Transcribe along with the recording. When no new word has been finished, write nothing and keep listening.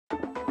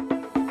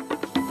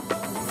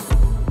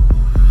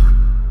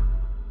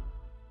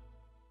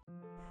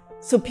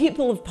So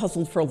people have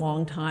puzzled for a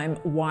long time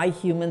why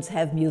humans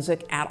have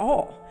music at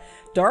all.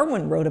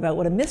 Darwin wrote about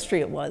what a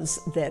mystery it was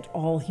that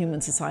all human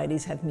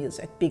societies have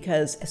music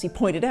because, as he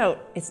pointed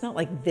out, it's not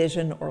like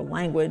vision or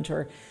language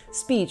or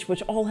speech,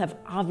 which all have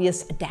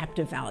obvious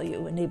adaptive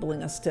value,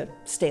 enabling us to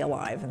stay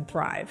alive and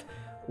thrive.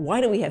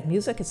 Why do we have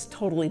music? It's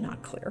totally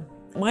not clear.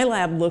 My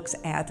lab looks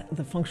at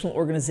the functional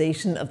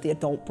organization of the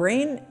adult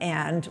brain,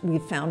 and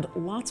we've found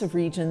lots of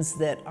regions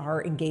that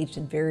are engaged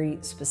in very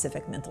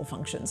specific mental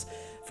functions,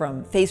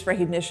 from face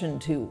recognition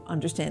to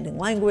understanding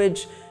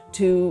language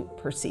to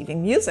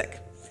perceiving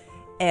music.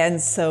 And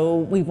so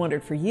we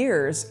wondered for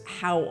years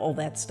how all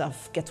that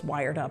stuff gets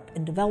wired up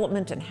in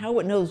development and how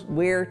it knows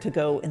where to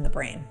go in the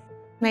brain.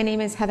 My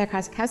name is Heather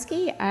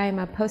Kosakowski. I'm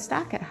a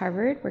postdoc at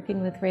Harvard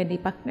working with Randy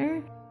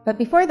Buckner. But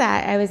before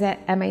that, I was at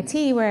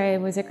MIT, where I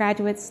was a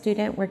graduate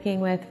student working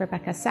with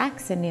Rebecca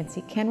Sachs and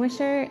Nancy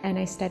Kanwisher, and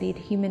I studied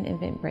human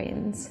infant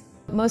brains.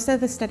 Most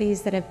of the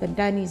studies that have been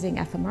done using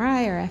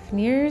fMRI or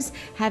fNIRS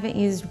haven't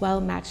used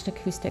well-matched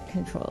acoustic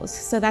controls,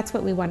 so that's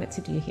what we wanted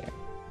to do here.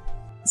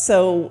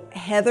 So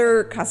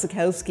Heather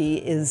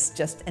Kosakowski is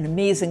just an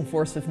amazing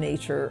force of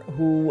nature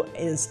who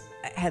has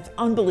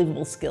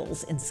unbelievable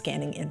skills in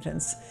scanning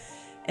infants.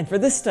 And for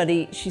this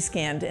study, she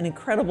scanned an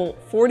incredible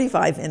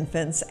 45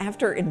 infants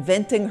after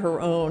inventing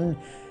her own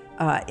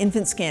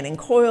infant scanning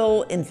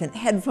coil, infant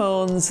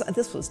headphones.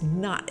 This was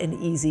not an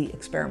easy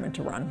experiment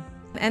to run.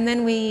 And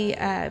then we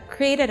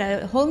created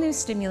a whole new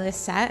stimulus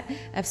set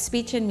of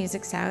speech and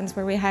music sounds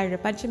where we hired a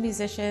bunch of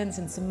musicians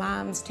and some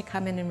moms to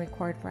come in and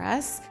record for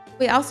us.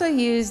 We also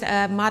used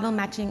a model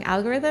matching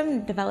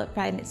algorithm developed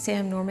by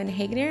Sam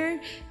Norman-Hagener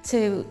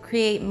to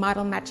create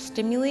model match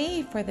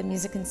stimuli for the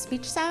music and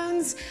speech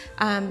sounds.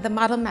 The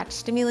model match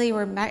stimuli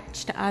were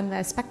matched on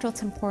the spectral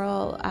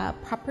temporal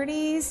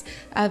properties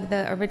of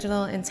the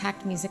original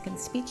intact music and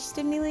speech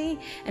stimuli.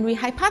 And we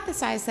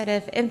hypothesized that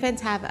if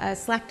infants have a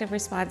selective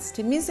response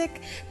to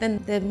music,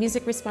 then the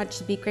music response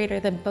should be greater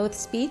than both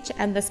speech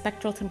and the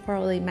spectral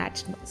temporally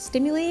matched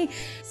stimuli.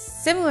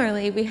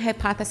 Similarly, we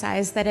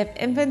hypothesized that if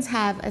infants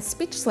have a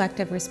speech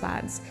selective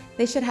response,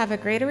 they should have a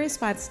greater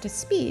response to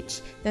speech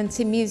than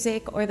to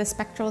music or the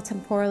spectral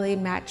temporally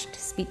matched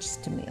speech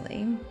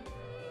stimuli.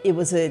 It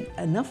was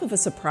enough of a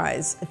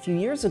surprise a few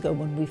years ago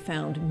when we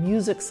found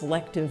music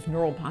selective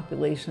neural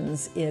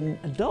populations in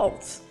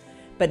adults.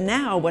 But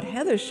now what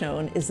Heather's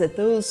shown is that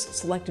those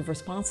selective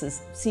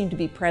responses seem to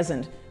be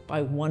present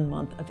by 1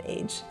 month of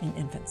age in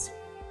infants.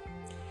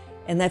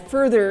 And that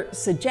further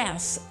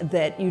suggests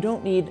that you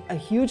don't need a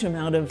huge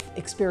amount of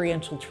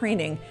experiential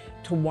training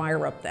to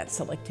wire up that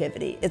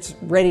selectivity. It's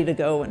ready to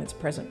go and it's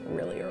present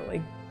really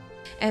early.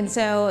 And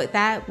so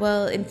that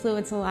will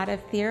influence a lot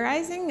of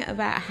theorizing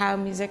about how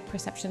music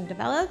perception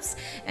develops.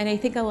 And I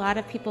think a lot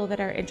of people that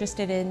are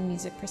interested in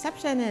music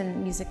perception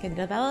and music and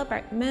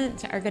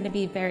development are going to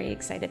be very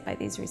excited by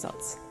these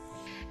results.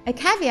 A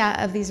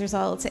caveat of these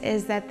results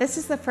is that this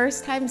is the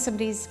first time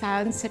somebody's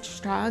found such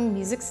strong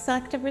music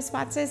selective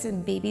responses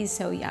in babies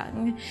so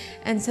young.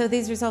 And so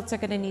these results are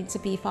going to need to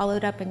be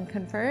followed up and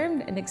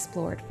confirmed and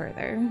explored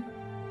further.